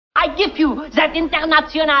I give you that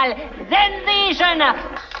international sensation.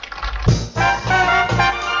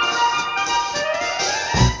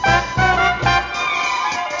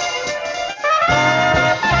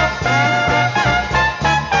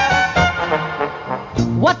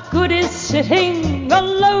 What good is sitting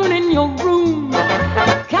alone in your room?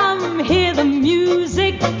 Come hear the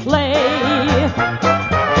music play.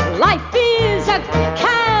 Life is a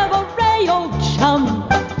cabaret, old chum.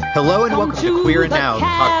 Hello and welcome to Queer and Now, the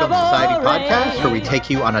Talk Film Society podcast, where we take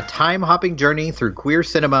you on a time-hopping journey through queer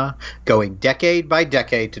cinema, going decade by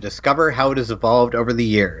decade to discover how it has evolved over the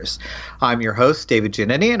years. I'm your host, David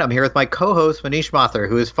Giannini, and I'm here with my co-host, Manish Mathur,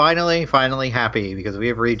 who is finally happy because we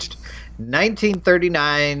have reached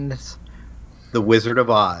 1939's The Wizard of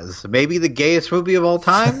Oz. Maybe the gayest movie of all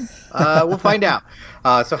time? We'll find out.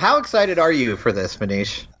 So how excited are you for this,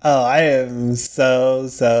 Manish? Oh, I am so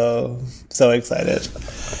excited.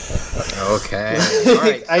 Okay. All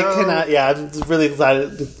right. I cannot, I'm really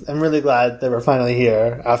excited. I'm really glad that we're finally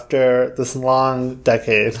here after this long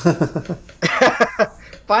decade.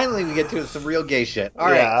 Finally, we get to some real gay shit. All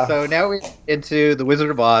right, so now we're into The Wizard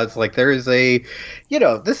of Oz. Like, there is a,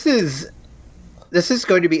 this is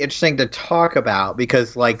going to be interesting to talk about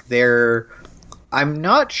because, like, I'm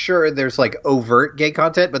not sure there's, like, overt gay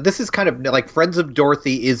content, but this is kind of, like, Friends of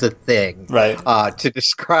Dorothy is a thing. Right. To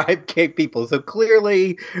describe gay people. So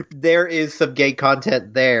clearly there is some gay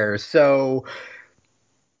content there. So,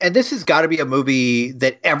 and this has got to be a movie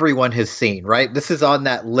that everyone has seen, right? This is on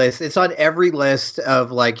that list. It's on every list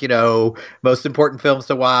of, like, most important films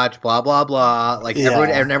to watch, blah, blah, blah. Like,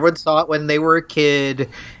 everyone saw it when they were a kid.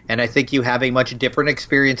 And I think you have a much different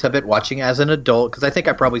experience of it watching as an adult. Because I think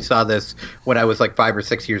I probably saw this when I was like 5 or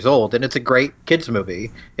 6 years old. And it's a great kids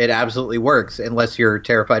movie. It absolutely works, unless you're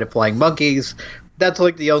terrified of flying monkeys. That's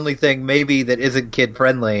like the only thing maybe that isn't kid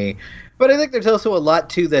friendly. But I think there's also a lot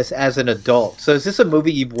to this as an adult. So is this a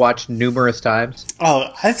movie you've watched numerous times?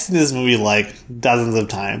 Oh, I've seen this movie like dozens of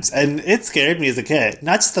times. And it scared me as a kid.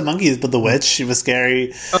 Not just the monkeys, but the witch. She was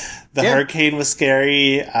scary. The hurricane was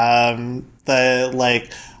scary. The,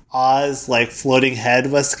 like, Oz, like, floating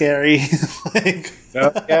head was scary.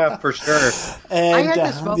 Yeah, for sure. And, I had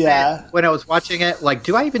this moment when I was watching it, like,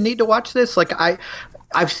 do I even need to watch this? Like,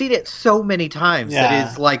 I've seen it so many times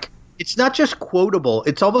that is, like, it's not just quotable.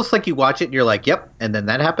 It's almost like you watch it and you're like, yep, and then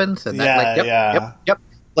that happens, and yep.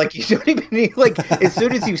 Like, you don't even need, like, as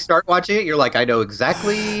soon as you start watching it, you're like, I know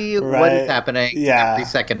exactly what is happening every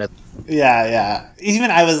second. Yeah.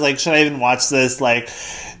 Even I was like, should I even watch this? Like,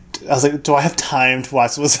 I was like, do I have time to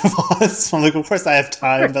watch Wizard of Oz? I'm like, of course I have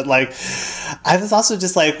time, but, like, I was also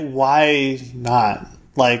just like, why not?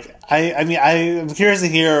 Like, I mean, I'm curious to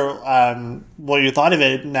hear what you thought of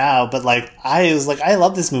it now, but, like, I was like, I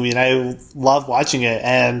love this movie and I love watching it,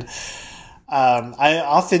 and I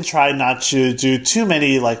often try not to do too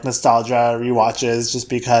many, like, nostalgia rewatches just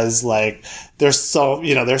because, like, there's so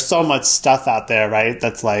much stuff out there, right,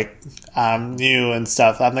 that's, like, new and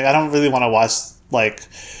stuff. I'm like, I don't really want to watch, like,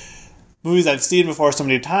 movies I've seen before so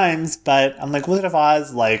many times, but I'm like, Wizard of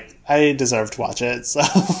Oz, like, I deserve to watch it, so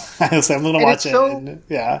I was like, I'm going to watch it. And,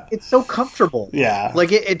 it's so comfortable. Yeah.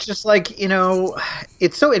 Like, it's just like,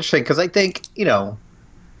 it's so interesting because I think,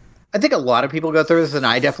 I think a lot of people go through this, and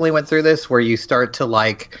I definitely went through this, where you start to,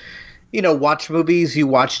 like, watch movies you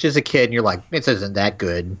watched as a kid, and you're like, this isn't that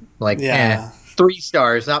good. Like, 3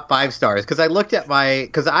 stars, not 5 stars. Because I looked at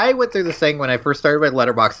because I went through this thing when I first started my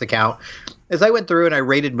Letterboxd account, as I went through and I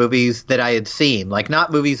rated movies that I had seen, like,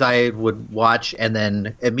 not movies I would watch and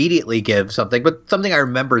then immediately give something, but something I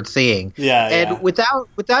remembered seeing. And without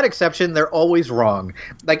exception, they're always wrong.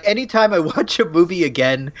 Like, anytime I watch a movie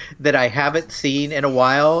again that I haven't seen in a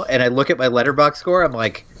while and I look at my Letterboxd score, I'm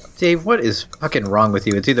like, Dave, what is fucking wrong with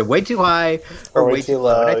you? It's either way too high or way too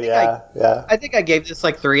low. And I think I gave this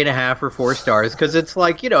like 3.5 or 4 stars because it's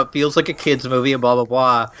like, it feels like a kid's movie and blah, blah,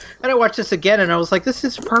 blah. And I watched this again and I was like, this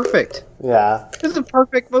is perfect. Yeah. This is a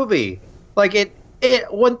perfect movie. Like, it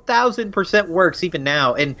 1000% works even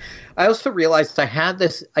now. And I also realized I had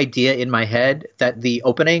this idea in my head that the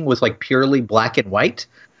opening was like purely black and white.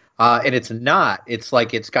 And it's not. It's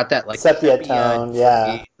like, it's got that like sepia tone.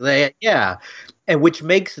 Yeah. And which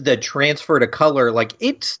makes the transfer to color, like,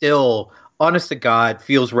 it still, honest to God,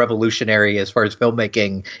 feels revolutionary as far as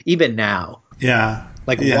filmmaking, even now. Yeah.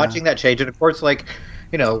 Like, watching that change. And, of course, like,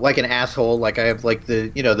 like an asshole, like, I have, like,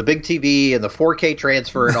 the big TV and the 4K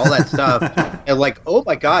transfer and all that stuff. And, like, oh,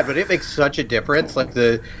 my God, but it makes such a difference. Like,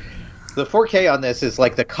 the 4K on this is,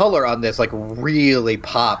 like, the color on this, like, really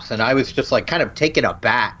pops. And I was just, like, kind of taken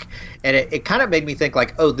aback. And it kind of made me think,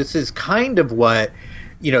 like, oh, this is kind of what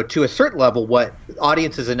to a certain level, what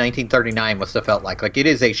audiences in 1939 must have felt like. Like, it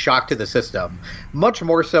is a shock to the system. Much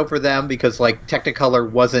more so for them because, like, Technicolor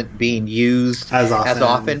wasn't being used as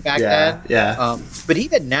often back then. Yeah. But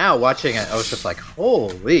even now, watching it, I was just like,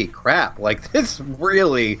 holy crap. Like, this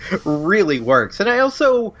really, really works. And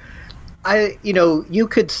you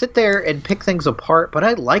could sit there and pick things apart, but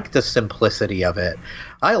I like the simplicity of it.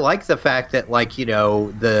 I like the fact that, like,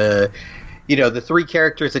 the three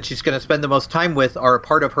characters that she's going to spend the most time with are a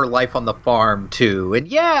part of her life on the farm too. And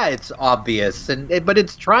yeah, it's obvious, but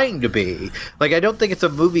it's trying to be. Like, I don't think it's a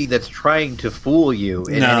movie that's trying to fool you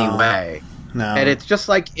in any way. No. And it's just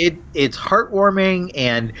like it's heartwarming.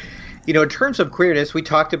 And in terms of queerness, we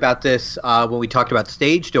talked about this when we talked about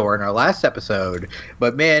Stage Door in our last episode.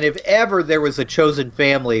 But man, if ever there was a chosen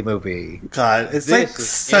family movie, God, it's like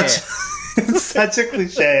such. It's such a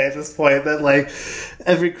cliche at this point that, like,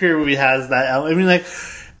 every queer movie has that element. I mean, like,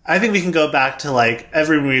 I think we can go back to, like,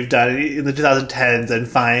 every movie we've done in the 2010s and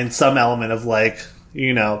find some element of, like,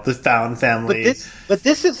 the found family. But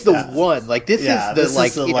this is the one. Like, this is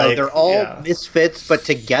they're all misfits, but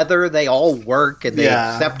together they all work and they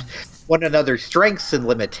accept one another's strengths and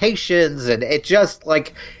limitations, and it just,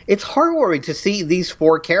 like, it's heartwarming to see these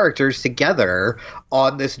four characters together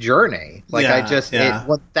on this journey. Like, it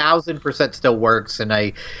 1000% still works. And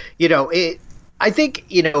I think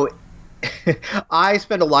I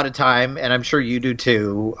spend a lot of time, and I'm sure you do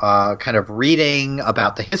too, kind of reading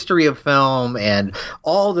about the history of film and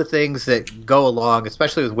all the things that go along,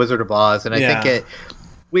 especially with Wizard of Oz. And I think it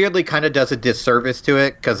weirdly kind of does a disservice to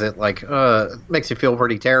it because it, like, makes you feel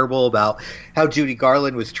pretty terrible about how Judy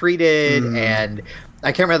Garland was treated. And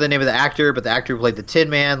I can't remember the name of the actor, but the actor who played the Tin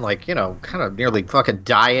Man, like, kind of nearly fucking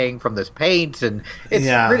dying from this paint. And it's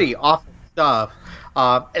pretty awful stuff.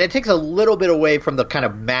 And it takes a little bit away from the kind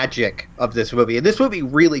of magic of this movie. And this movie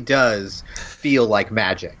really does feel like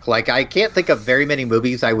magic. Like, I can't think of very many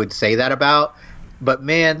movies I would say that about. But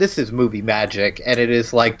man, this is movie magic, and it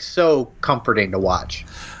is, like, so comforting to watch.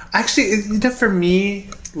 Actually, for me,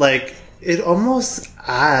 like, it almost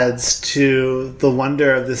adds to the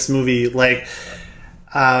wonder of this movie. Like,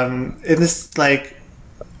 in this, like,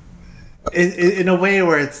 in a way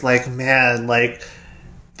where it's like, man, like,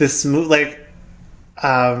 this movie,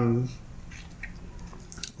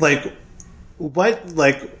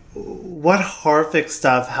 what horrific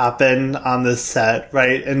stuff happened on this set,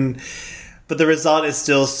 right? But the result is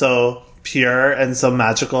still so pure and so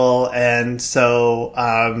magical and so,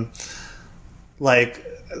 to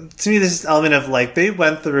me, there's this element of, like, they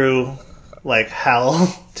went through, like,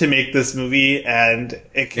 hell to make this movie, and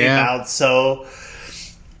it came out so,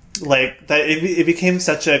 like, that it became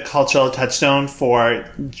such a cultural touchstone for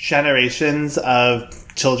generations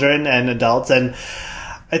of children and adults. And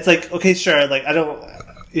it's like, okay, sure, like, I don't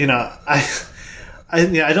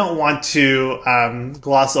want to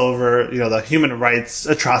gloss over, the human rights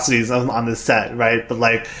atrocities on this set, right? But,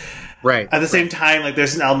 like, at the same time, like,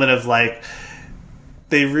 there's an element of, like,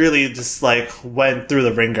 they really just, like, went through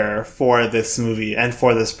the ringer for this movie and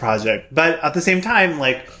for this project. But at the same time,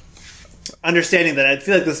 like, understanding that I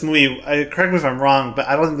feel like this movie, correct me if I'm wrong, but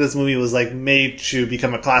I don't think this movie was, like, made to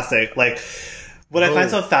become a classic. Like, what I find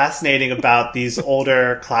so fascinating about these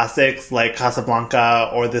older classics like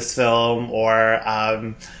Casablanca or this film or,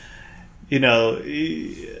 I'm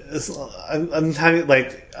having,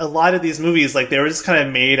 like, a lot of these movies, like, they were just kind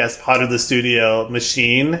of made as part of the studio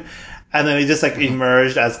machine, and then they just, like,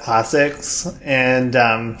 emerged as classics and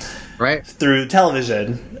through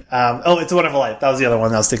television. It's a Wonderful Life. That was the other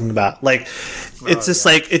one I was thinking about. Like, it's they're just,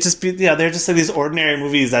 like, these ordinary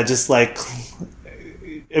movies that just, like,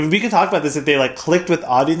 if we can talk about this, if they, like, clicked with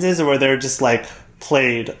audiences or where they're just, like,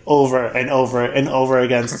 played over and over and over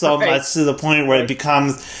again so much to the point where it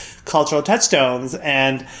becomes cultural touchstones.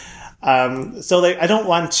 And so, like, I don't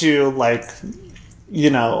want to, like,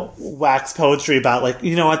 wax poetry about, like,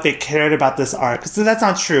 what they cared about this art, because that's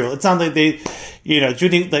not true. It's not like they,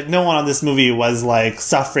 Judy, like, no one on this movie was, like,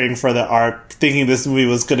 suffering for the art, thinking this movie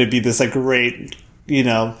was going to be this, like, great,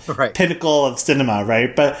 pinnacle of cinema,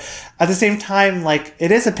 right? But at the same time, like, it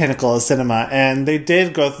is a pinnacle of cinema, and they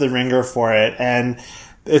did go through the ringer for it, and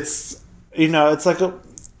it's, it's like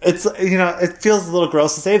it feels a little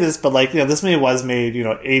gross to say this, but, like, this movie was made,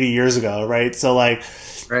 80 years ago, right? So, like,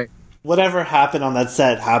 whatever happened on that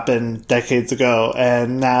set happened decades ago,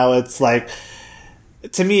 and now it's, like,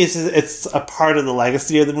 to me, it's a part of the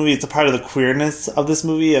legacy of the movie. It's a part of the queerness of this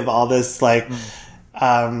movie, of all this, like,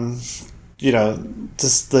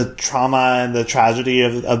 just the trauma and the tragedy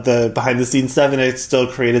of the behind the scenes stuff, and it still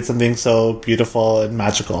created something so beautiful and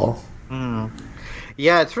magical.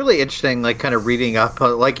 Yeah, it's really interesting, like, kind of reading up.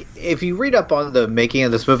 Like, if you read up on the making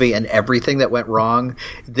of this movie and everything that went wrong,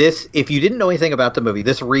 if you didn't know anything about the movie,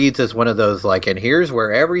 this reads as one of those, like, and here's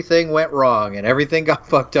where everything went wrong and everything got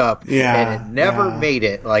fucked up. Yeah. And it never made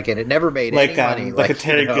it. Like, and it never made any money. Like a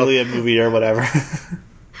Terry Gilliam movie or whatever.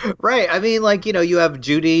 Right. I mean, like, you have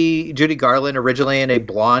Judy Garland originally in a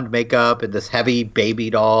blonde makeup and this heavy baby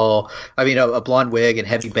doll. I mean, a blonde wig and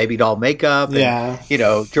heavy baby doll makeup. And,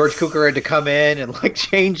 George Cukor had to come in and, like,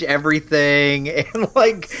 change everything and,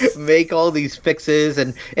 like, make all these fixes.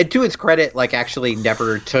 And to his credit, like, actually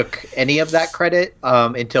never took any of that credit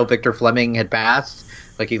until Victor Fleming had passed.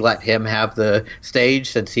 Like, he let him have the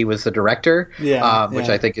stage since he was the director, which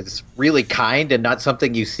I think is really kind and not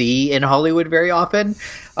something you see in Hollywood very often.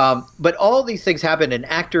 But all these things happen, and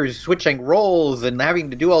actors switching roles and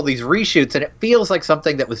having to do all these reshoots, and it feels like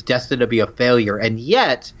something that was destined to be a failure. And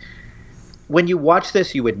yet, when you watch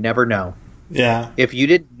this, you would never know. Yeah. If you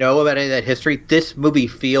didn't know about any of that history, this movie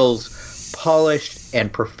feels polished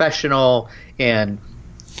and professional, and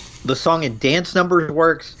the song and dance numbers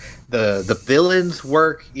works. The villains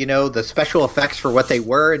work, the special effects for what they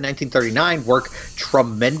were in 1939 work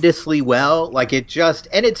tremendously well. Like, it just,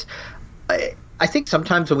 and it's, I think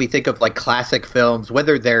sometimes when we think of, like, classic films,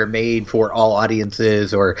 whether they're made for all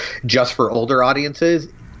audiences or just for older audiences,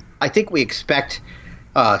 I think we expect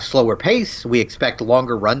slower pace. We expect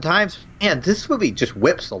longer run times. And this movie just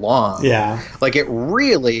whips along. Yeah. Like, it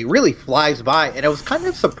really, really flies by. And I was kind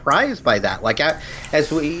of surprised by that. Like, I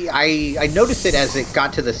noticed it as it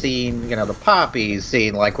got to the scene, the poppies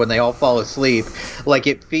scene, like, when they all fall asleep. Like,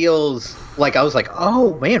 it feels like I was like,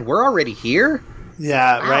 oh, man, we're already here?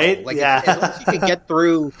 Yeah, wow. Right? Like, yeah. As long as you can get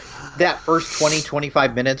through that first 20,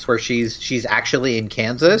 25 minutes where she's actually in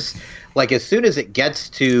Kansas, like, as soon as it gets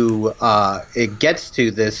to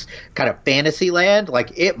this kind of fantasy land,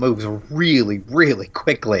 like, it moves really, really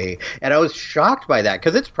quickly. And I was shocked by that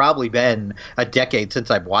because it's probably been a decade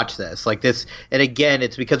since I've watched this. Like, this, and again,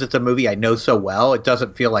 it's because it's a movie I know so well. It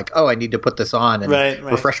doesn't feel like, oh, I need to put this on and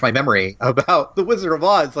refresh my memory about The Wizard of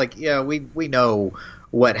Oz. Like, yeah, we know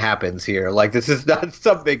what happens here. Like, this is not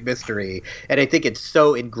some big mystery. And I think it's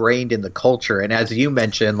so ingrained in the culture. And as you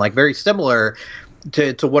mentioned, like, very similar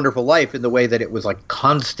to Wonderful Life in the way that it was, like,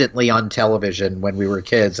 constantly on television when we were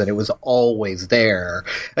kids and it was always there.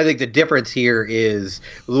 I think the difference here is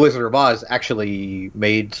The Wizard of Oz actually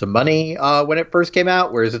made some money when it first came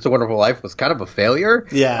out, whereas It's a Wonderful Life was kind of a failure.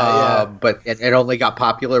 But it only got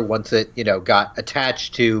popular once it, got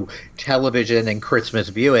attached to television and Christmas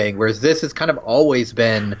viewing, whereas this has kind of always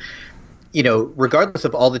been, regardless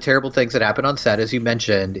of all the terrible things that happen on set, as you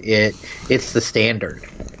mentioned, it's the standard.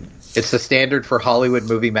 It's the standard for Hollywood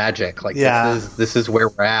movie magic. Like, this is where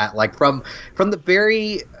we're at. Like, from the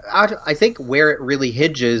very, I think where it really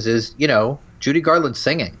hinges is, Judy Garland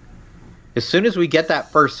singing. As soon as we get that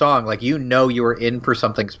first song, like, you were in for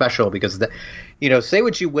something special because, say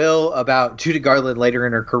what you will about Judy Garland later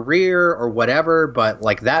in her career or whatever, but,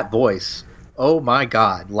 like, that voice, oh my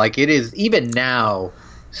God. Like, it is, even now,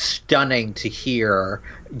 stunning to hear,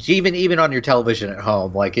 even on your television at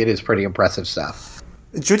home. Like, it is pretty impressive stuff.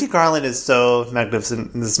 Judy Garland is so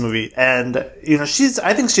magnificent in this movie, and I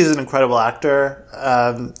think she's an incredible actor.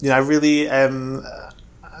 I really am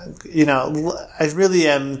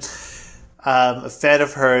a fan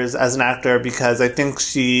of hers as an actor because I think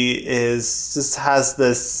she has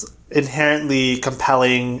this inherently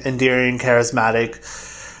compelling, endearing, charismatic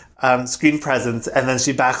screen presence, and then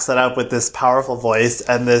she backs that up with this powerful voice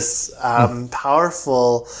and this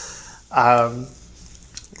powerful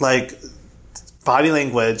body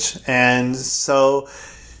language, and so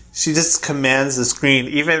she just commands the screen,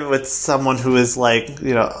 even with someone who is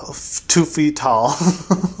 2 feet tall.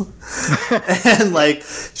 And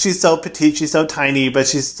she's so petite, she's so tiny, but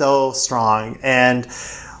she's so strong. And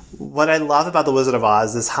what I love about The Wizard of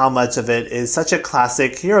Oz is how much of it is such a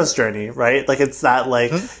classic hero's journey, right? Like, it's that,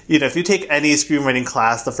 if you take any screenwriting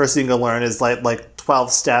class, the first thing you'll learn is like 12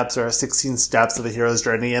 steps or 16 steps of a hero's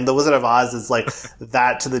journey. And The Wizard of Oz is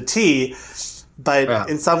that to the T. But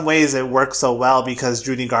in some ways it works so well because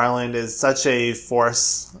Judy Garland is such a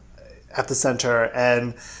force at the center,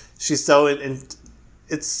 and she's so it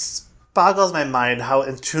boggles my mind how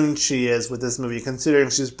in tune she is with this movie, considering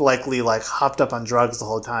she's likely hopped up on drugs the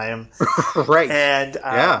whole time. Right. And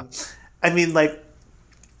I mean,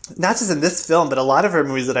 not just in this film, but a lot of her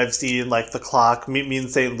movies that I've seen, like The Clock, Meet Me in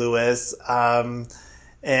St. Louis, and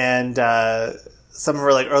some of her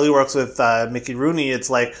early works with Mickey Rooney, it's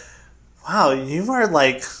wow, you are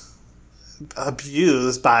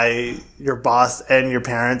abused by your boss and your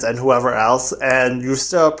parents and whoever else, and you're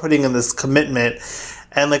still putting in this commitment.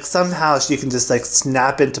 and like somehow she can just like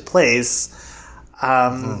snap into place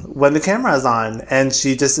when the camera is on, and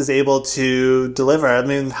she just is able to deliver. I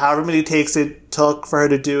mean, however many takes it took for her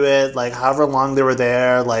to do it, like however long they were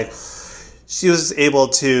there, like she was able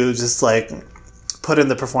to just like put in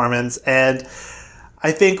the performance. And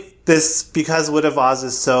I think this, because Wizard of Oz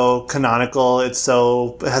is so canonical, it has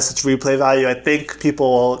such replay value, I think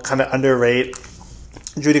people kind of underrate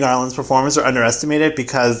Judy Garland's performance or underestimate it,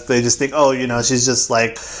 because they just think, oh, she's just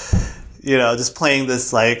like, just playing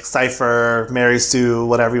this like Cypher, Mary Sue,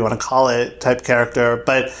 whatever you want to call it, type character.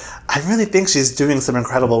 But I really think she's doing some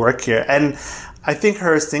incredible work here. And I think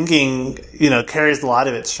her singing, carries a lot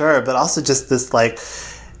of it, sure, but also just this like,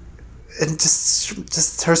 and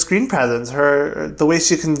just her screen presence, the way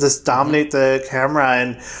she can just dominate the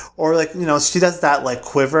camera, or like, she does that like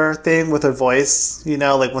quiver thing with her voice,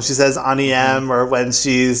 like when she says Ani M, or when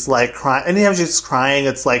she's like crying, anytime she's crying,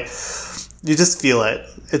 it's like, you just feel it.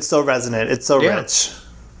 It's so resonant. It's so rich.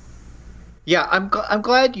 Yeah, I'm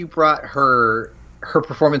glad you brought her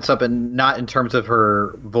performance up, and not in terms of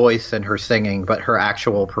her voice and her singing, but her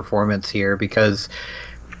actual performance here, because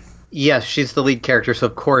yes, she's the lead character, so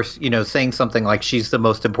of course, saying something like she's the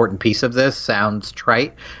most important piece of this sounds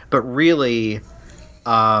trite, but really,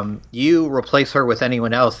 you replace her with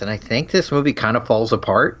anyone else, and I think this movie kind of falls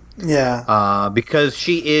apart. Yeah. Because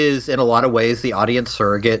she is, in a lot of ways, the audience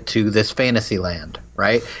surrogate to this fantasy land,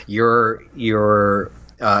 right? You're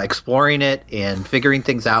exploring it and figuring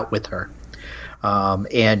things out with her.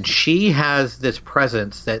 And she has this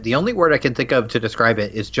presence that the only word I can think of to describe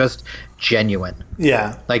it is just genuine.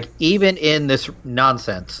 Yeah. Like, even in this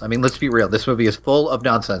nonsense, I mean, let's be real, this movie is full of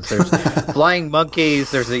nonsense. There's flying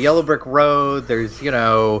monkeys, there's a yellow brick road, there's,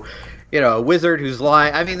 a wizard who's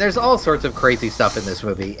lying. I mean, there's all sorts of crazy stuff in this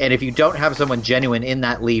movie. And if you don't have someone genuine in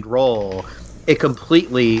that lead role, it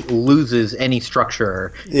completely loses any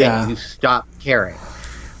structure, and you stop caring.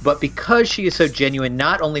 But because she is so genuine,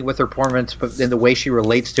 not only with her performance, but in the way she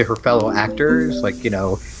relates to her fellow actors, like,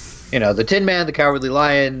 the Tin Man, the Cowardly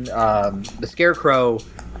Lion, the Scarecrow,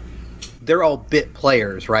 they're all bit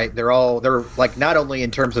players, right? They're like, not only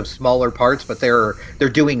in terms of smaller parts, but they're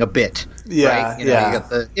doing a bit. Yeah, right?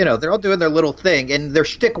 You got they're all doing their little thing, and their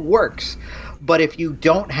shtick works. But if you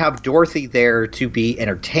don't have Dorothy there to be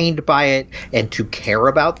entertained by it and to care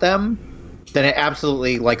about them, then it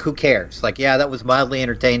absolutely, like, who cares? Like, yeah, that was mildly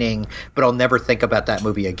entertaining, but I'll never think about that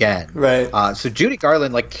movie again. Right. So Judy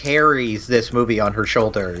Garland, like, carries this movie on her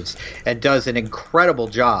shoulders and does an incredible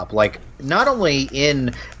job, like, not only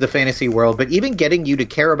in the fantasy world, but even getting you to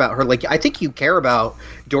care about her. Like, I think you care about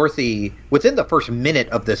Dorothy within the first minute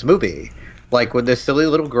of this movie. Like, when this silly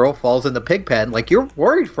little girl falls in the pig pen, like, you're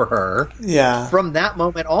worried for her from that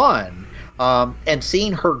moment on. And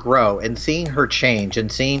seeing her grow and seeing her change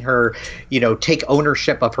and seeing her, take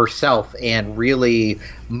ownership of herself and really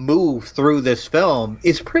move through this film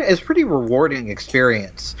is pretty rewarding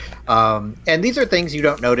experience. And these are things you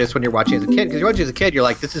don't notice when you're watching as a kid, because you're watching as a kid, you're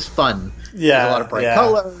like, this is fun. Yeah, there's a lot of bright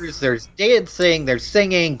colors, there's dancing, there's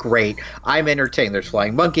singing, great. I'm entertained. There's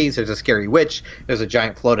flying monkeys, there's a scary witch, there's a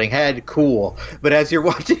giant floating head, cool. But as you're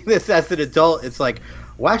watching this as an adult, it's like,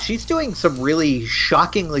 wow, she's doing some really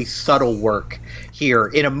shockingly subtle work here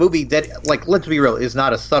in a movie that, like, let's be real, is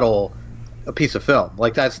not a piece of film.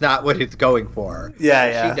 Like, that's not what it's going for.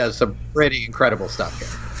 Yeah. She does some pretty incredible stuff here.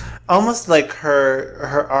 Almost like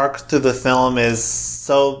her arc through the film is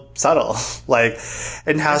so subtle, like,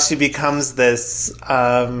 and how she becomes this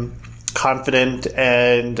confident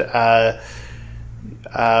and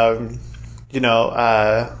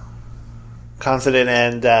confident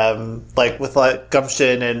and like with like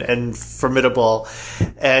gumption and formidable,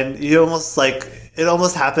 and you almost like it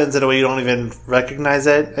almost happens in a way you don't even recognize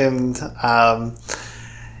it.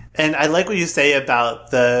 And I like what you say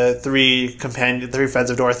about the three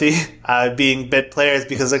friends of Dorothy being bit players,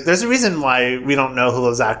 because like there's a reason why we don't know who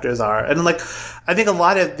those actors are. And like I think a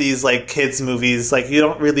lot of these like kids movies, like you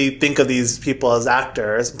don't really think of these people as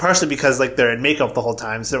actors, partially because like they're in makeup the whole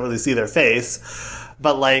time, so you don't really see their face.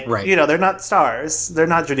 But like, they're not stars. They're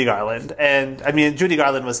not Judy Garland. And I mean, Judy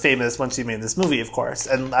Garland was famous when she made this movie, of course.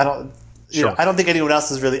 And I don't think anyone else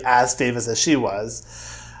is really as famous as she was.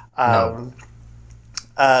 No.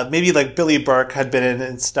 Maybe like Billy Burke had been in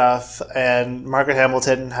and stuff, and Margaret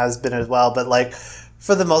Hamilton has been as well. But like,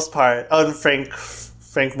 for the most part, and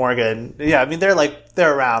Frank Morgan, I mean, they're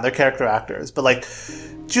around, they're character actors. But like,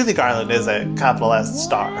 Judy Garland is a capital S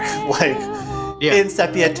star, like in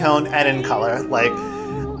sepia tone and in color. Like,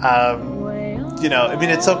 I mean,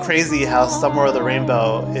 it's so crazy how Somewhere Over the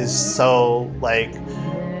Rainbow is so like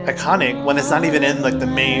iconic when it's not even in like the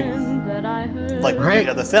main like beat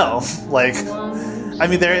of the film. Like, I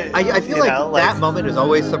mean, I feel like that moment is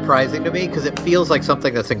always surprising to me because it feels like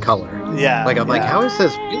something that's in color. Yeah. Like, I'm like, how is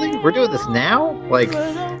this? Really? We're doing this now? Like,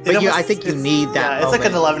 but I think you need that. Yeah, it's moment. like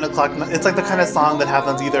an 11 o'clock. It's like the kind of song that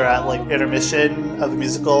happens either at like intermission of the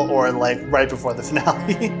musical or like right before the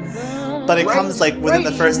finale. But it comes like within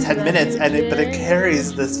the first 10 minutes, but it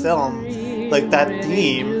carries this film, like that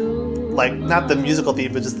theme, like not the musical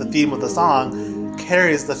theme, but just the theme of the song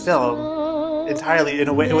carries the film entirely in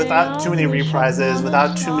a way without too many reprises,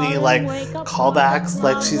 without too many like callbacks.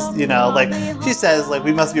 Like she's, like she says, like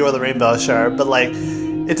we must be over the rainbow, sure, but like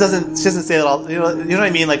she doesn't say that all. You know what I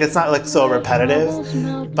mean? Like it's not like so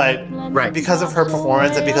repetitive, but because of her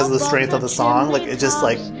performance and because of the strength of the song, like it just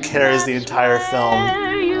like carries the entire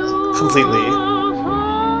film completely.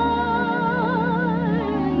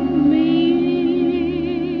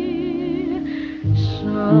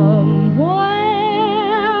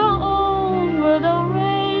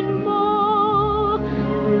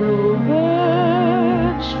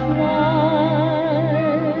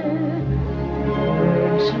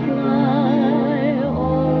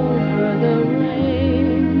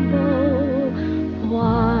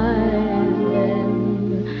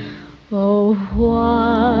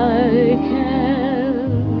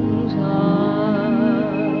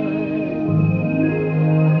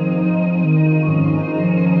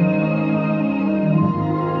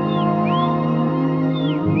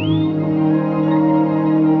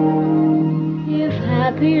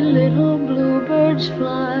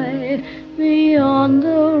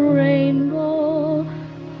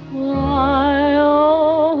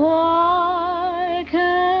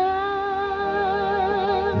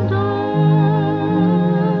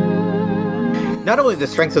 Not only the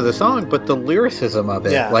strength of the song, but the lyricism of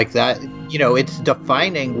it. Yeah. Like that, it's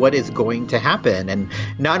defining what is going to happen, and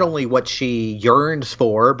not only what she yearns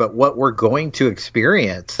for, but what we're going to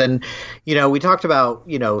experience. And, we talked about,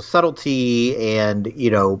 subtlety and,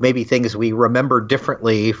 maybe things we remember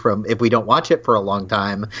differently from if we don't watch it for a long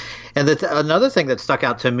time. And that's another thing that stuck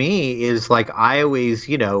out to me is like, I always,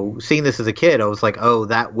 seeing this as a kid, I was like, oh,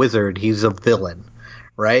 that wizard, he's a villain.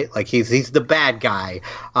 Right? Like he's the bad guy.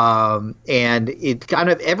 And it kind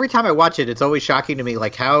of, every time I watch it, it's always shocking to me,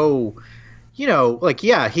 like how, he's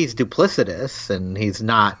duplicitous and he's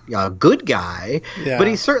not a good guy, but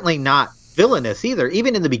he's certainly not villainous either.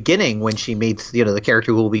 Even in the beginning when she meets, the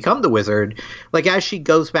character who will become the wizard, like as she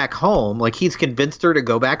goes back home, like he's convinced her to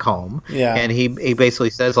go back home. Yeah. And he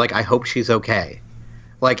basically says like, I hope she's okay.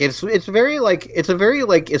 Like it's very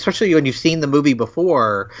especially when you've seen the movie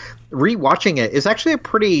before, rewatching it is actually a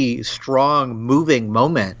pretty strong, moving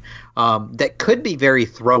moment that could be very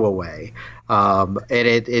throwaway. And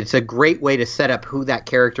it's a great way to set up who that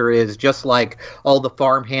character is, just like all the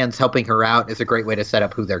farmhands helping her out is a great way to set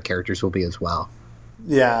up who their characters will be as well.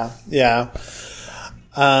 Yeah, yeah.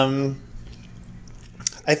 I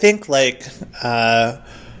think like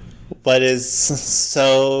what is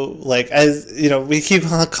so like, as we keep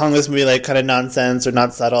calling this movie like kind of nonsense or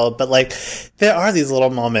not subtle, but like there are these little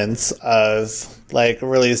moments of like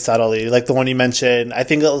really subtly, like the one you mentioned. I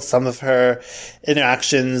think some of her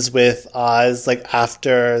interactions with Oz, like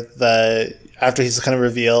after he's kind of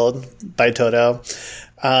revealed by Toto,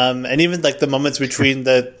 and even like the moments between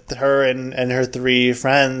her and her three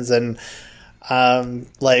friends, and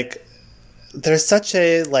like there's such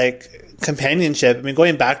a like companionship. I mean,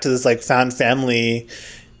 going back to this like found family,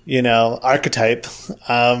 archetype,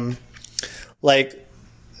 like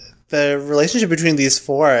the relationship between these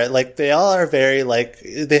four, like they all are very like,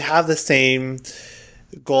 they have the same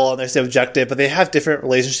goal and their same objective, but they have different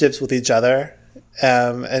relationships with each other.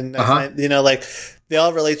 And I find, like they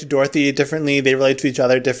all relate to Dorothy differently. They relate to each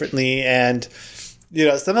other differently. And,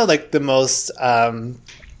 some of like the most, some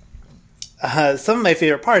of my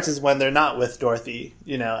favorite parts is when they're not with Dorothy,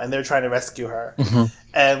 and they're trying to rescue her. Mm-hmm.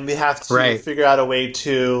 And we have to figure out a way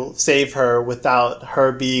to save her without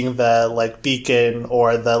her being the like beacon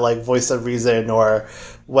or the like voice of reason or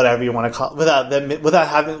whatever you want to call it, without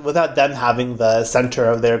them having the center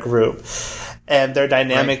of their group. And their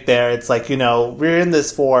dynamic there, it's like, we're in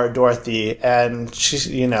this for Dorothy, and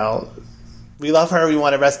she, we love her, we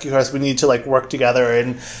want to rescue her, so we need to like work together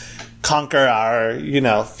and conquer our,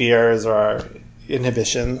 fears or our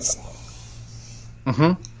inhibitions.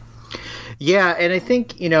 Mm-hmm. Yeah, and I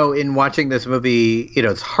think, in watching this movie,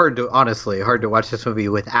 it's hard to watch this movie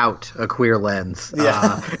without a queer lens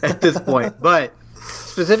at this point. But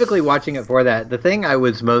specifically watching it for that, the thing I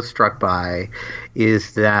was most struck by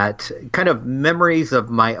is that kind of memories of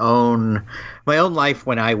my own life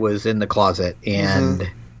when I was in the closet and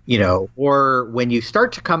or when you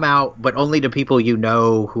start to come out, but only to people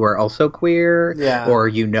who are also queer, or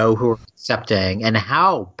who are accepting, and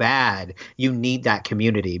how bad you need that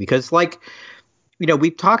community. Because,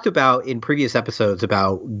 we've talked about in previous episodes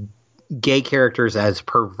about gay characters as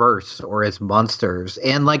perverse or as monsters.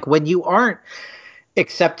 And, when you aren't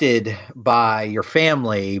accepted by your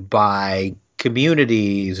family, by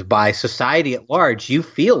communities, by society at large, you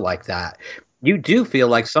feel like that. You do feel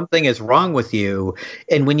like something is wrong with you.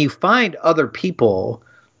 And when you find other people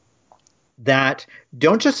that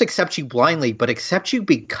don't just accept you blindly, but accept you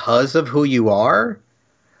because of who you are,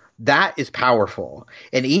 that is powerful.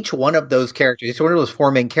 And each one of those characters, each one of those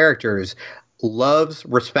four main characters, loves,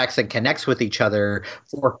 respects, and connects with each other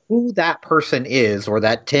for who that person is, or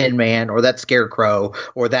that Tin Man, or that Scarecrow,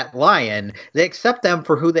 or that Lion. They accept them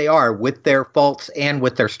for who they are, with their faults and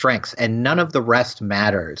with their strengths, and none of the rest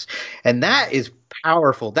matters. And that is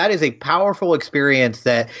powerful. That is a powerful experience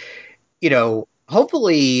that,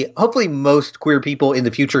 hopefully most queer people in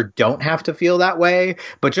the future don't have to feel that way,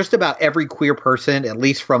 but just about every queer person, at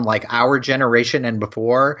least from our generation and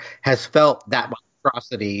before, has felt that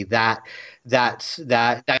monstrosity, that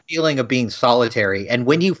feeling of being solitary. And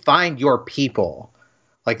when you find your people,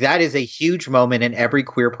 that is a huge moment in every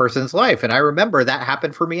queer person's life. And I remember that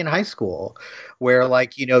happened for me in high school, where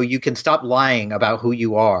you can stop lying about who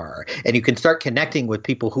you are, and you can start connecting with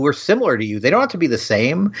people who are similar to you. They don't have to be the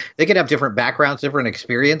same. They can have different backgrounds, different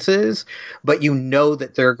experiences, but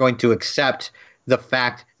that they're going to accept the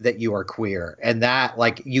fact that you are queer. And that,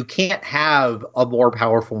 you can't have a more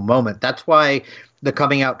powerful moment. That's why the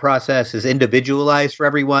coming out process is individualized for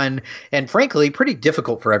everyone, and frankly, pretty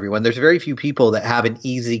difficult for everyone. There's very few people that have an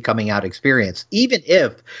easy coming out experience. Even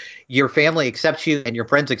if your family accepts you and your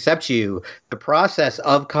friends accept you, the process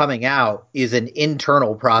of coming out is an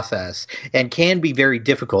internal process and can be very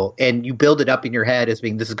difficult. And you build it up in your head as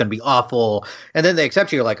being, this is going to be awful. And then they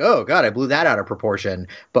accept you. You're like, oh God, I blew that out of proportion.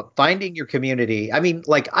 But finding your community, I mean,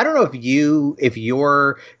 I don't know if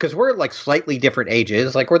you're, because we're slightly different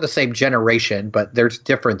ages, we're the same generation, but there's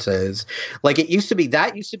differences. That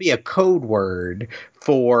used to be a code word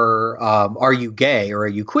for, are you gay or are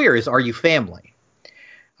you queer, is, are you family?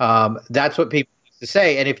 That's what people used to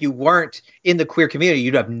say. And if you weren't in the queer community,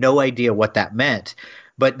 you'd have no idea what that meant.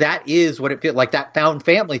 But that is what it feels like. That found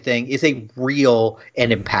family thing is a real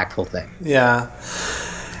and impactful thing. Yeah.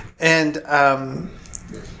 And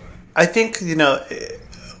I think,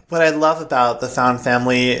 what I love about the found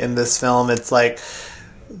family in this film, it's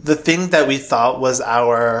the thing that we thought was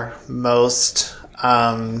our most,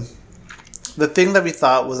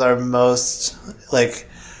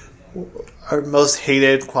 our most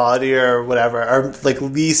hated quality or whatever, our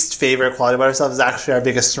least favorite quality about ourselves, is actually our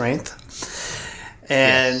biggest strength.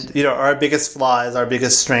 And, yes, our biggest flaw is our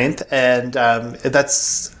biggest strength. And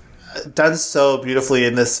that's done so beautifully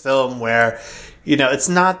in this film, where, it's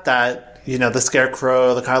not that, the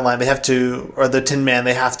Scarecrow, the Lion, they have to, or the Tin Man,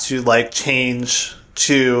 they have to change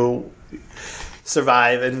to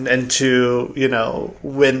survive and to,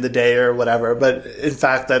 win the day or whatever. But in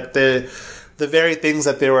fact, that the very things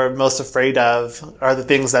that they were most afraid of are the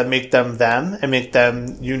things that make them them and make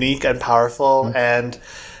them unique and powerful, and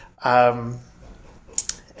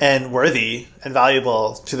worthy and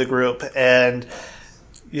valuable to the group. And,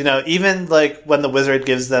 even when the wizard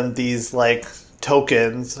gives them these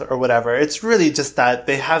tokens or whatever, it's really just that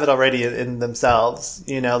they have it already in themselves.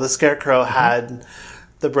 The Scarecrow had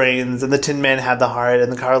the brains, and the Tin Man had the heart,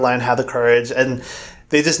 and the Lion had the courage, and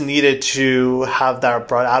they just needed to have that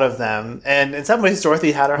brought out of them. And in some ways,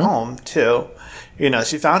 Dorothy had her home too.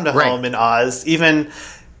 She found a home in Oz. Even,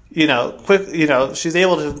 she's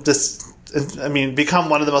able to just, become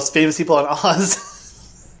one of the most famous people in Oz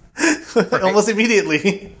almost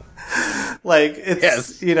immediately.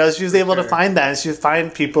 Yes, she was able to find that, and she would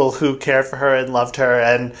find people who cared for her and loved her.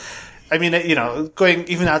 And going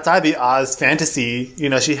even outside the Oz fantasy,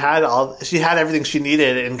 she had everything she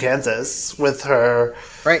needed in Kansas with her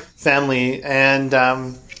family. And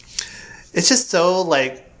it's just so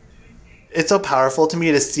it's so powerful to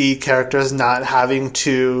me to see characters not having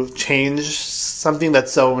to change something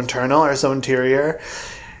that's so internal or so interior,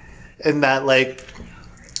 and that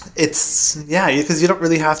it's because you don't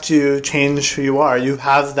really have to change who you are. You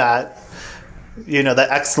have that that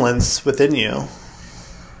excellence within you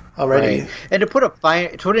already. Right. And to put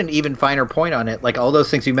an even finer point on it, all those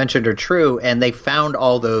things you mentioned are true, and they found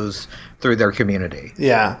all those through their community.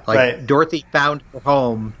 Yeah, Dorothy found her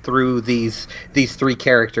home through these three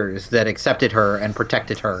characters that accepted her and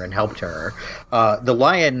protected her and helped her. The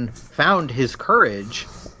Lion found his courage,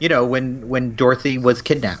 when Dorothy was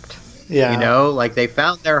kidnapped. Yeah. You know, like they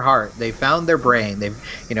found their heart, they found their brain,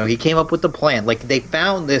 he came up with the plan. Like they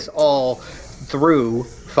found this all through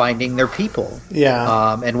finding their people.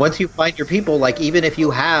 Yeah. And once you find your people, like even if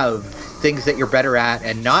you have things that you're better at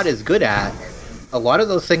and not as good at, a lot of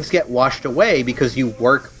those things get washed away because you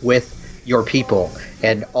work with your people,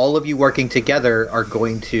 and all of you working together are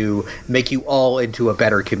going to make you all into a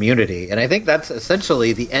better community. And I think that's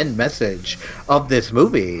essentially the end message of this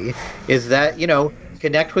movie, is that,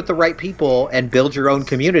 connect with the right people and build your own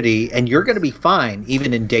community, and you're going to be fine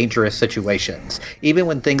even in dangerous situations. Even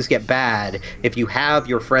when things get bad, if you have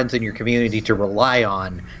your friends in your community to rely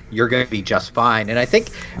on, you're going to be just fine. And I think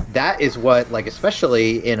that is what, like,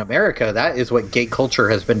 especially in America, that is what gay culture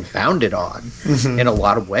has been founded on in a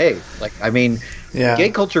lot of ways. Like, I mean, gay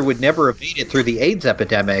culture would never have made it through the AIDS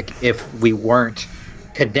epidemic if we weren't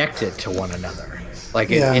connected to one another. Like,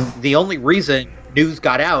 and the only reason news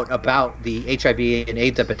got out about the HIV and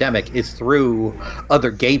AIDS epidemic is through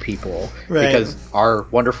other gay people, because our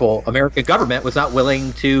wonderful American government was not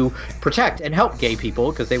willing to protect and help gay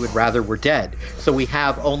people because they would rather we're dead. So we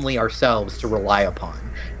have only ourselves to rely upon.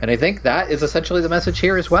 And I think that is essentially the message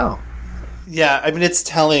here as well. Yeah, I mean, it's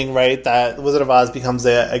telling, right, that Wizard of Oz becomes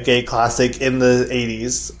a gay classic in the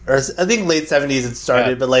 80s. Or I think late 70s it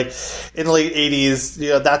started, but like in the late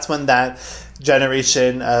 80s, that's when that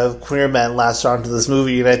generation of queer men latched onto this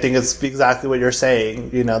movie. And I think it's exactly what you're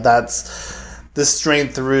saying. That's the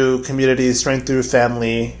strength through community, strength through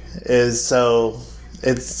family is so,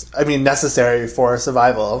 necessary for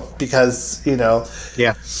survival, because, no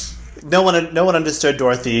one understood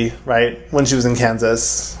Dorothy, right, when she was in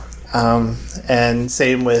Kansas. And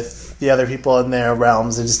same with the other people in their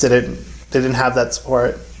realms. They just didn't have that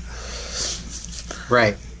support.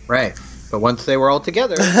 Right. But once they were all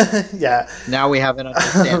together, now we have an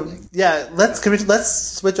understanding.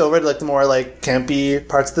 Let's switch over to like the more like campy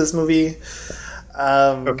parts of this movie.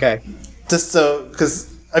 Okay. Just so, because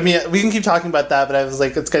I mean, we can keep talking about that, but I was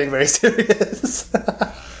like, it's getting very serious.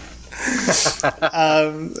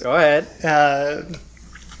 Go ahead.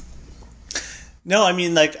 No, I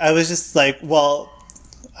mean, like, I was just like, well,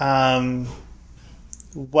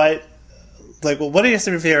 what are your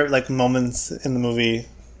favorite like moments in the movie?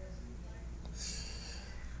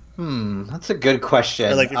 That's a good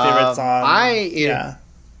question. Or like your favorite song?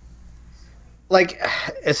 Like,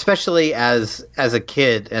 especially as a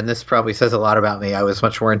kid, and this probably says a lot about me, I was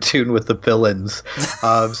much more in tune with the villains.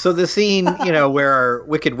 So the scene, where our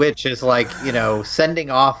Wicked Witch is like, sending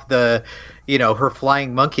off the, her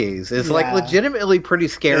flying monkeys is like legitimately pretty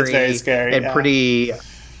scary. It's very scary and pretty.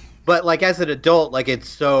 But like as an adult, like it's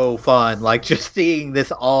so fun, like just seeing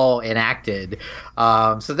this all enacted.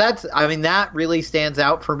 So that really stands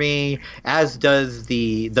out for me, as does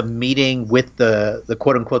the meeting with the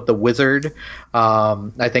quote unquote the wizard.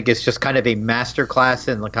 I think it's just kind of a masterclass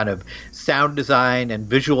in the kind of sound design and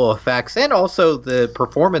visual effects, and also the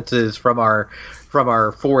performances from our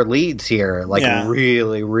four leads here,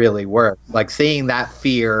 really, really work. Like seeing that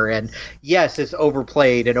fear, and yes, it's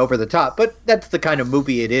overplayed and over the top, but that's the kind of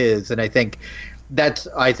movie it is. And I think that's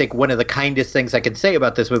one of the kindest things I can say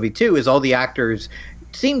about this movie too, is all the actors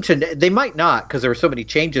they might not, because there are so many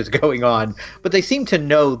changes going on, but they seem to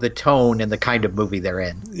know the tone and the kind of movie they're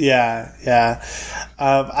in. Yeah.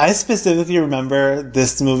 I specifically remember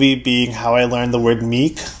this movie being how I learned the word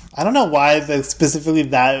meek. I don't know why specifically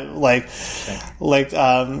that,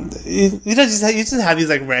 you just have these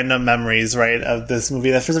like random memories, right, of this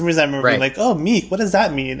movie. That for some reason I remember being like, oh, meek, what does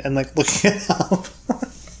that mean? And like looking it up.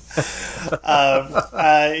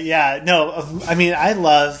 I mean, I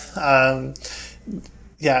love,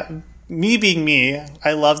 me being me,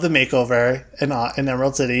 I love the makeover in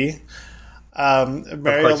Emerald City.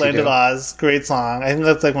 Burial Land of Oz, great song. I think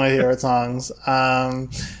that's like one of my favorite songs.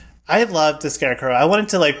 I loved the Scarecrow. I wanted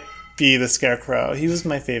to like be the Scarecrow. He was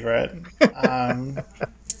my favorite. And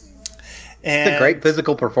it's a great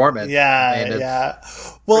physical performance. Yeah.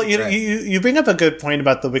 Well, you bring up a good point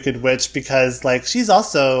about the Wicked Witch, because like she's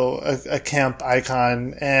also a camp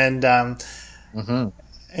icon, and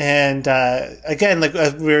again, like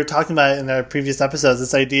we were talking about in our previous episodes,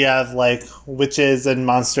 this idea of like witches and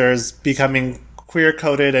monsters becoming queer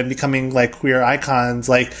coded and becoming like queer icons,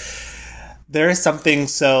 like. There is something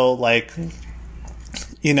so, like,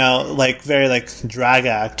 like, very, like, drag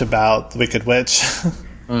act about the Wicked Witch.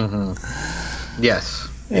 Yes.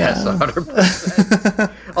 Yes,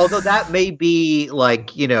 100%. Although that may be, like,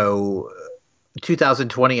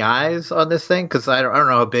 2020 eyes on this thing, because I don't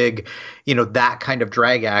know how big, that kind of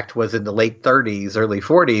drag act was in the late 30s, early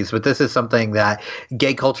 40s, but this is something that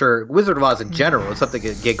gay culture, Wizard of Oz in general, is something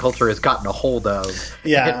that gay culture has gotten a hold of.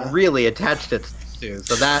 Yeah. And really attached too.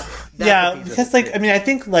 So that yeah, because like I mean, I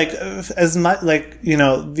think like as much like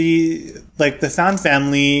the found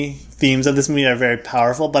family themes of this movie are very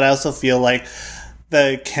powerful, but I also feel like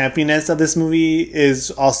the campiness of this movie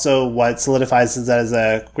is also what solidifies it as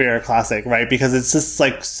a queer classic, right? Because it's just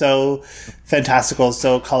like so fantastical,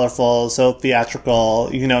 so colorful, so theatrical.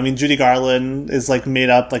 I mean, Judy Garland is like made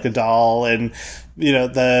up like a doll, and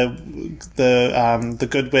the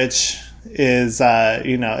Good Witch is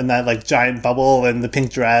in that like giant bubble and the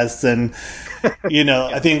pink dress, and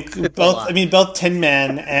I think both Tin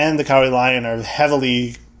Man and the Cowardly Lion are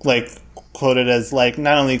heavily like quoted as like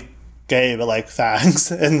not only gay but like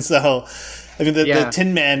fags. And so I mean the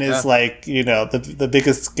Tin Man is like the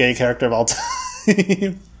biggest gay character of all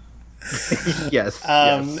time. yes,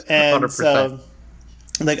 and 100%. So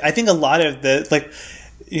like I think a lot of the like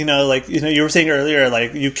you were saying earlier,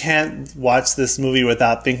 like you can't watch this movie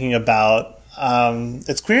without thinking about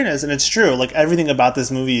its queerness, and it's true. Like everything about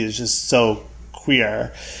this movie is just so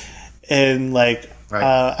queer, and like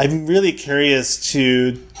right. I'm really curious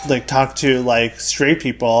to like talk to like straight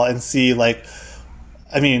people and see like,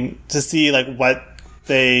 I mean, to see like what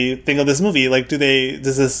they think of this movie. Like, does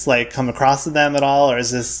this like come across to them at all, or is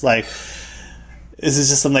this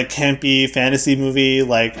just some like campy fantasy movie?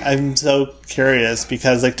 Like, I'm so curious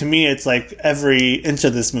because like to me, it's like every inch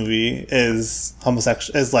of this movie is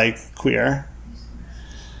homosexual, is like queer.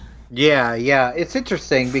 Yeah, it's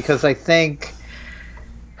interesting because I think.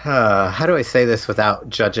 How do I say this without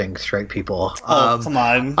judging straight people? Come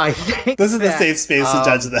on. I think this is the safe space to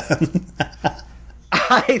judge them.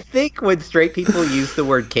 I think when straight people use the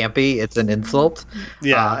word campy, it's an insult.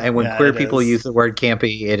 Yeah. And when queer people use the word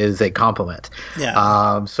campy, it is a compliment.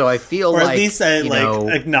 Yeah. So I feel or like... Or at least a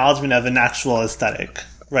acknowledgement of an actual aesthetic,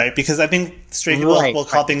 right? Because I think straight people will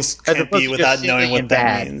call things campy without knowing what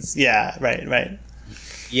that means. Yeah, right.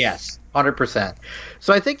 Yes, 100%.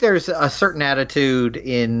 So I think there's a certain attitude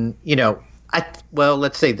in,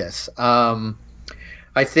 let's say this.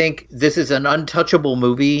 I think this is an untouchable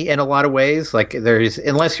movie in a lot of ways. Like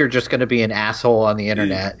unless you're just going to be an asshole on the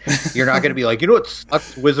internet, you're not going to be like, what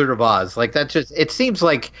sucks, Wizard of Oz. Like that it seems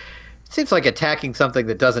like attacking something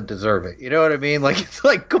that doesn't deserve it. You know what I mean? Like, it's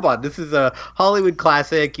like, come on, this is a Hollywood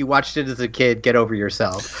classic. You watched it as a kid. Get over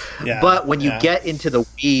yourself. Yeah, but when you get into the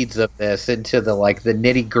weeds of this, into the the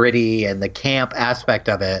nitty gritty and the camp aspect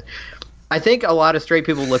of it, I think a lot of straight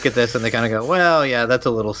people look at this and they kind of go, well, yeah, that's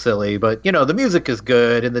a little silly, but the music is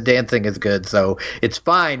good and the dancing is good, so it's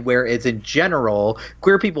fine. Whereas in general,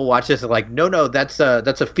 queer people watch this and like, no, that's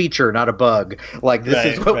a feature, not a bug. Like this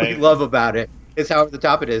is what we love about it. Is how over the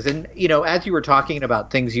top it is. And, as you were talking about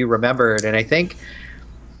things you remembered, and I think,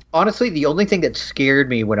 honestly, the only thing that scared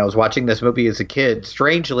me when I was watching this movie as a kid,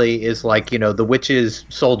 strangely, is like, the witches'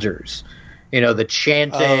 soldiers. The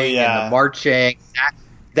chanting and the marching.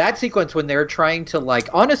 That sequence when they're trying to,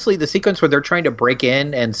 honestly, the sequence where they're trying to break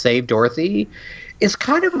in and save Dorothy is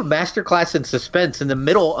kind of a masterclass in suspense in the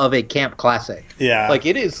middle of a camp classic. Yeah.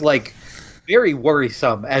 It is, very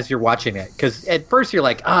worrisome as you're watching it, because at first you're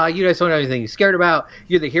like, you guys don't have anything you're scared about,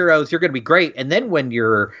 you're the heroes, you're going to be great, and then when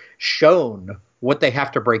you're shown what they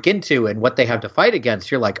have to break into and what they have to fight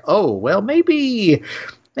against, you're like, oh, well, maybe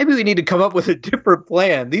we need to come up with a different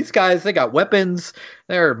plan. These guys, they got weapons,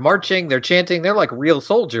 they're marching, they're chanting, they're like real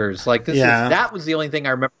soldiers. That was the only thing I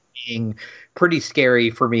remember being pretty scary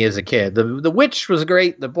for me as a kid. The witch was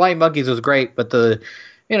great, the blind monkeys was great, but the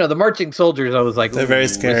marching soldiers, I was like, they're very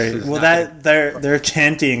scary. Well, their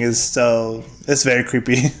chanting is it's very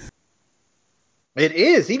creepy. It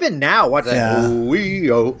is, even now. Watch that.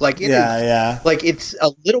 It's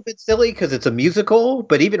a little bit silly because it's a musical,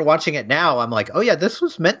 but even watching it now, I'm like, oh yeah, this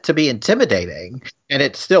was meant to be intimidating, and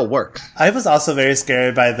it still works. I was also very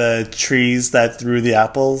scared by the trees that threw the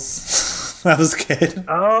apples when I was a kid.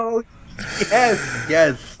 Oh,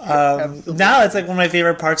 yes. Now it's like one of my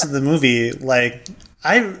favorite parts of the movie.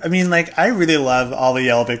 I really love all the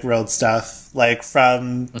Yellow Brick Road stuff,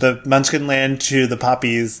 from the Munchkin Land to the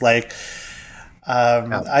poppies.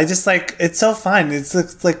 I just it's so fun. It's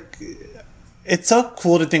so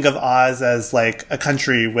cool to think of Oz as a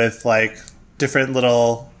country with different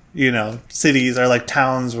little cities or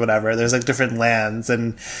towns or whatever. There's different lands,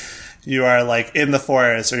 and you are in the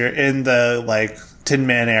forest, or you're in the Tin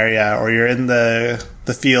Man area, or you're in the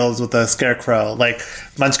fields with the scarecrow,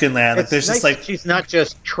 Munchkin Land. There's nice just she's not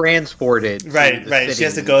just transported. Right. She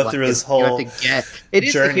has to go through this whole. It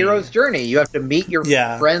is the hero's journey. You have to meet your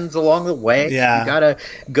friends along the way. Yeah. You got to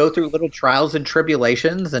go through little trials and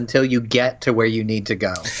tribulations until you get to where you need to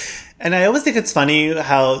go. And I always think it's funny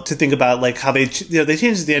how to think about how they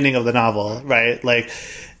changed the ending of the novel, right?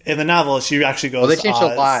 In the novel, she actually goes. Well, they changed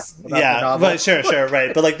Oz. a lot. Yeah, but sure,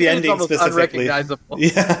 right. But like the ending specifically, unrecognizable.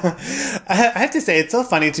 yeah. I have to say, it's so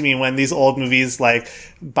funny to me when these old movies like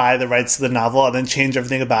buy the rights to the novel and then change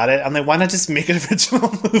everything about it. I'm like, why not just make an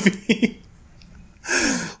original movie?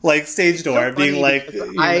 Like Stage Door, being like,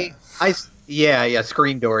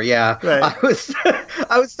 Screen Door, yeah. Right.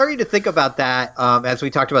 I was starting to think about that as we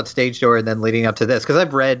talked about Stage Door and then leading up to this, because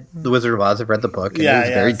I've read The Wizard of Oz, I've read the book, and it was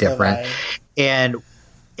very different. And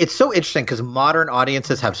it's so interesting because modern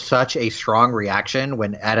audiences have such a strong reaction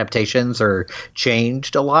when adaptations are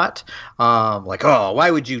changed a lot. Like, oh, why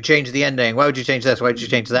would you change the ending? Why would you change this? Why would you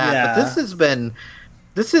change that? Yeah. But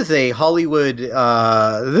this is a Hollywood,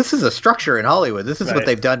 this is a structure in Hollywood. This is what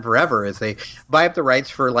they've done forever, is they buy up the rights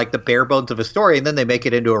for like the bare bones of a story and then they make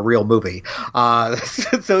it into a real movie.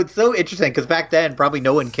 So it's so interesting because back then probably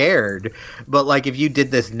no one cared. But like if you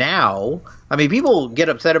did this now, I mean, people get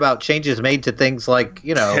upset about changes made to things like,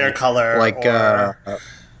 hair color, like,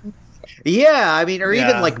 yeah, I mean, or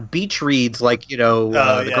even like beach reads, like, the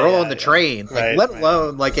girl on the train, like, let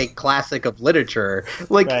alone like a classic of literature.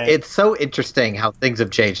 Like, it's so interesting how things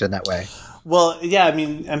have changed in that way. Well, yeah, I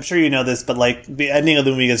mean, I'm sure you know this, but like the ending of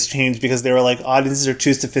the movie has changed because they were like, audiences are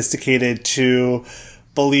too sophisticated to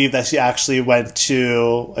believe that she actually went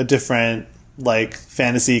to a different like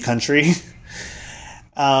fantasy country.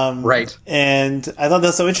 Right. And I thought that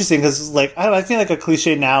was so interesting because, like, I feel like a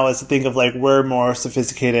cliche now is to think of, like, we're more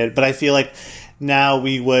sophisticated, but I feel like now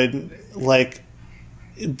we would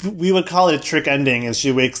call it a trick ending as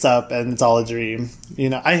she wakes up and it's all a dream.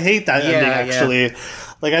 I hate that ending, actually. Yeah.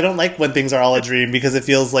 Like, I don't like when things are all a dream because it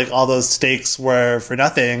feels like all those stakes were for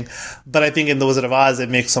nothing. But I think in The Wizard of Oz, it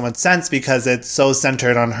makes so much sense because it's so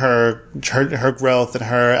centered on her growth and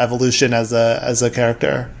her evolution as a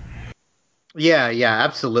character. Yeah,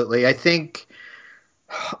 absolutely. I think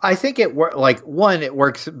it it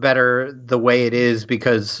works better the way it is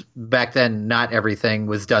because back then not everything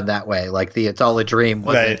was done that way. Like the "It's All a Dream"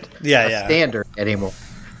 wasn't a standard anymore.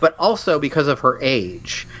 But also because of her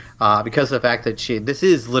age, because of the fact that this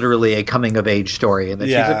is literally a coming of age story, and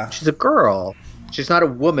that she's a girl. She's not a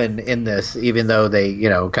woman in this, even though they,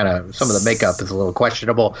 kind of some of the makeup is a little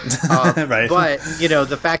questionable. Right. But,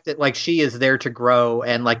 the fact that like she is there to grow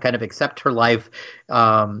and like kind of accept her life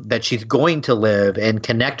that she's going to live and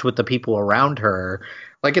connect with the people around her,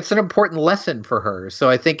 like it's an important lesson for her. So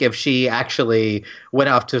I think if she actually went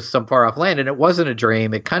off to some far off land and it wasn't a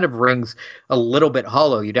dream, it kind of rings a little bit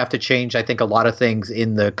hollow. You'd have to change, I think, a lot of things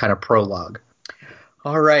in the kind of prologue.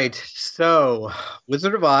 All right, so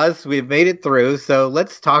Wizard of Oz, we've made it through. So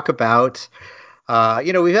let's talk about,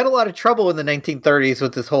 we've had a lot of trouble in the 1930s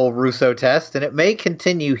with this whole Rousseau test, and it may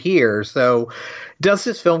continue here. So does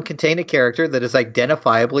this film contain a character that is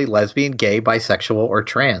identifiably lesbian, gay, bisexual, or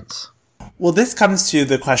trans? Well, this comes to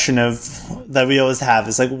the question that we always have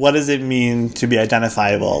is like, what does it mean to be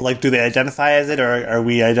identifiable? Like, do they identify as it, or are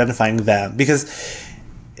we identifying them? Because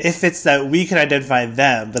if it's that we can identify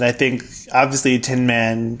them, then I think obviously Tin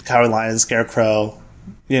Man, Coward Lion, Scarecrow,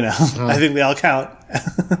 I think they all count,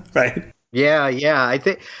 right? Yeah, I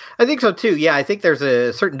think so too. Yeah, I think there's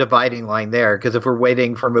a certain dividing line there because if we're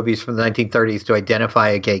waiting for movies from the 1930s to identify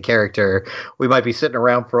a gay character, we might be sitting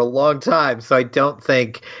around for a long time. So I don't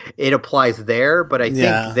think it applies there, but I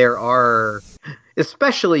think there are,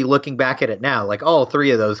 especially looking back at it now, like all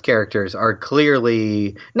three of those characters are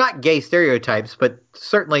clearly not gay stereotypes, but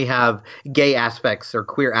certainly have gay aspects or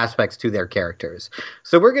queer aspects to their characters.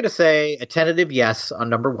 So we're going to say a tentative yes on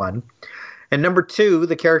number one. And number two,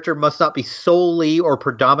 the character must not be solely or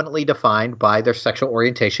predominantly defined by their sexual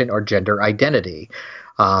orientation or gender identity.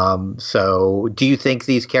 So do you think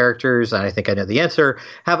these characters, and I think I know the answer,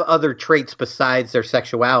 have other traits besides their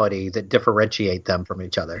sexuality that differentiate them from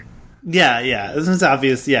each other? Yeah. This is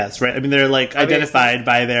obvious, yes, right? I mean, they're identified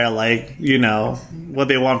by their what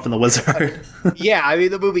they want from the wizard. Yeah, I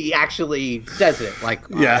mean, the movie actually says it. Like,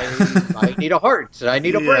 I need a heart, I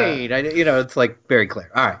need a brain. It's like very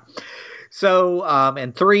clear. All right. So,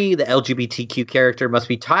 and three, the LGBTQ character must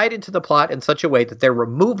be tied into the plot in such a way that their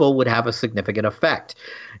removal would have a significant effect,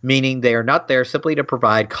 meaning they are not there simply to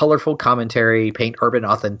provide colorful commentary, paint urban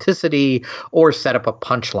authenticity, or set up a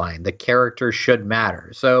punchline. The character should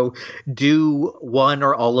matter. So, do one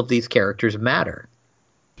or all of these characters matter?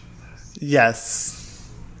 Yes.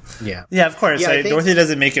 Yeah. Yeah, of course. Dorothy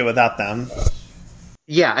doesn't make it without them.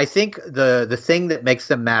 Yeah, I think the thing that makes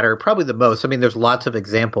them matter probably the most, I mean, there's lots of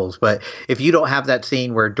examples, but if you don't have that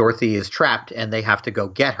scene where Dorothy is trapped and they have to go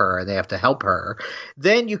get her and they have to help her,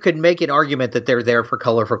 then you could make an argument that they're there for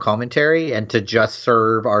colorful commentary and to just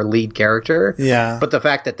serve our lead character. Yeah. But the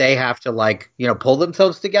fact that they have to, like, you know, pull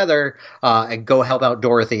themselves together and go help out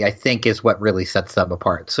Dorothy, I think is what really sets them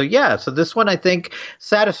apart. So yeah, so this one I think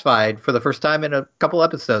satisfied for the first time in a couple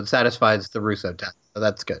episodes, satisfies the Russo test. So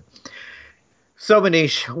that's good. So,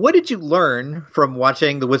 Manish, what did you learn from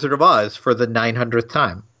watching The Wizard of Oz for the 900th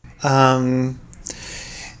time?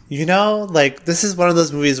 You know, like, this is one of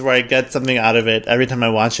those movies where I get something out of it every time I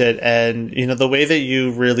watch it. And, you know, the way that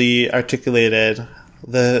you really articulated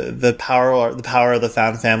the power of the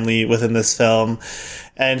found family within this film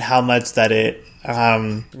and how much that it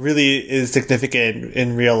really is significant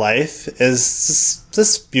in real life is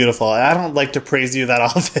just beautiful. And I don't like to praise you that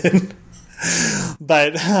often.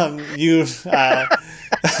 But you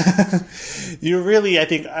you really, I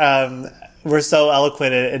think, were so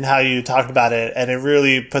eloquent in how you talked about it, and it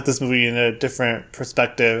really put this movie in a different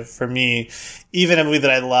perspective for me. Even a movie that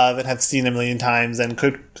I love and have seen a million times, and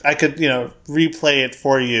I could you know replay it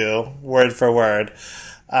for you word for word.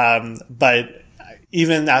 But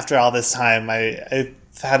even after all this time, I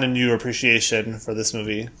had a new appreciation for this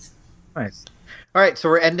movie. Nice. All right, so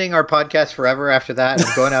we're ending our podcast forever after that and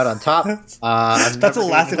going out on top. That's the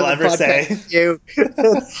last thing I'll ever say.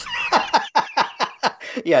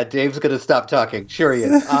 Yeah, Dave's going to stop talking. Sure he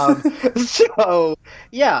is. So,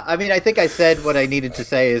 yeah, I mean, I think I said what I needed to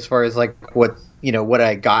say as far as, like, what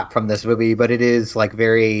I got from this movie, but it is, like,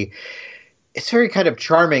 it's very kind of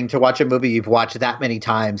charming to watch a movie you've watched that many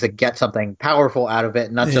times and get something powerful out of it,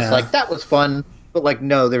 and not just like, that was fun. But, like,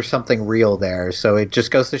 no, there's something real there. So it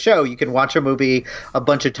just goes to show you can watch a movie a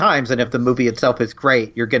bunch of times, and if the movie itself is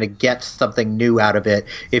great, you're going to get something new out of it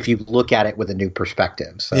if you look at it with a new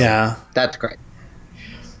perspective. So yeah, that's great.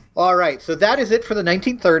 All right, so that is it for the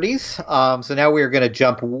 1930s. So now we are going to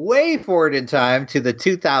jump way forward in time to the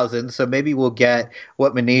 2000s. So maybe we'll get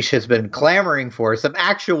what Manish has been clamoring for, some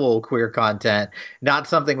actual queer content, not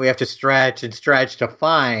something we have to stretch to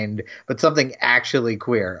find, but something actually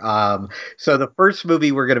queer. So the first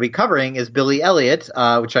movie we're going to be covering is Billy Elliot,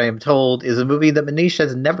 which I am told is a movie that Manish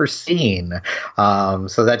has never seen.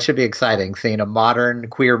 So that should be exciting, seeing a modern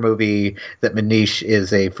queer movie that Manish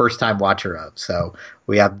is a first-time watcher of. So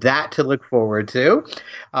we have that to look forward to.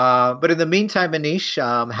 But in the meantime, Manish,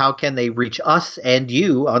 how can they reach us and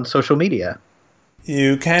you on social media?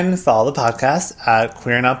 You can follow the podcast at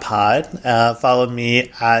Queer Not Pod. Follow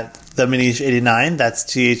me at the Manish89. That's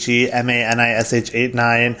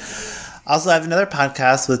TheManish89. Also, I have another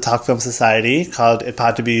podcast with Talk Film Society called It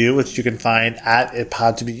Pod to Be You, which you can find at It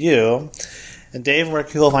Pod to Be You. And Dave, where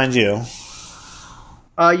can people find you?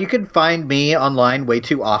 You can find me online way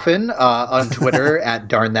too often on Twitter at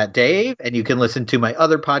Darn That Dave, and you can listen to my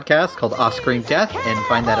other podcast called Offscreen Death and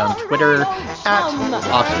find that on Twitter at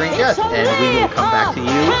Offscreen Death. And we will come back to you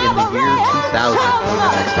in the year 2000 for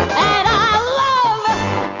the next episode.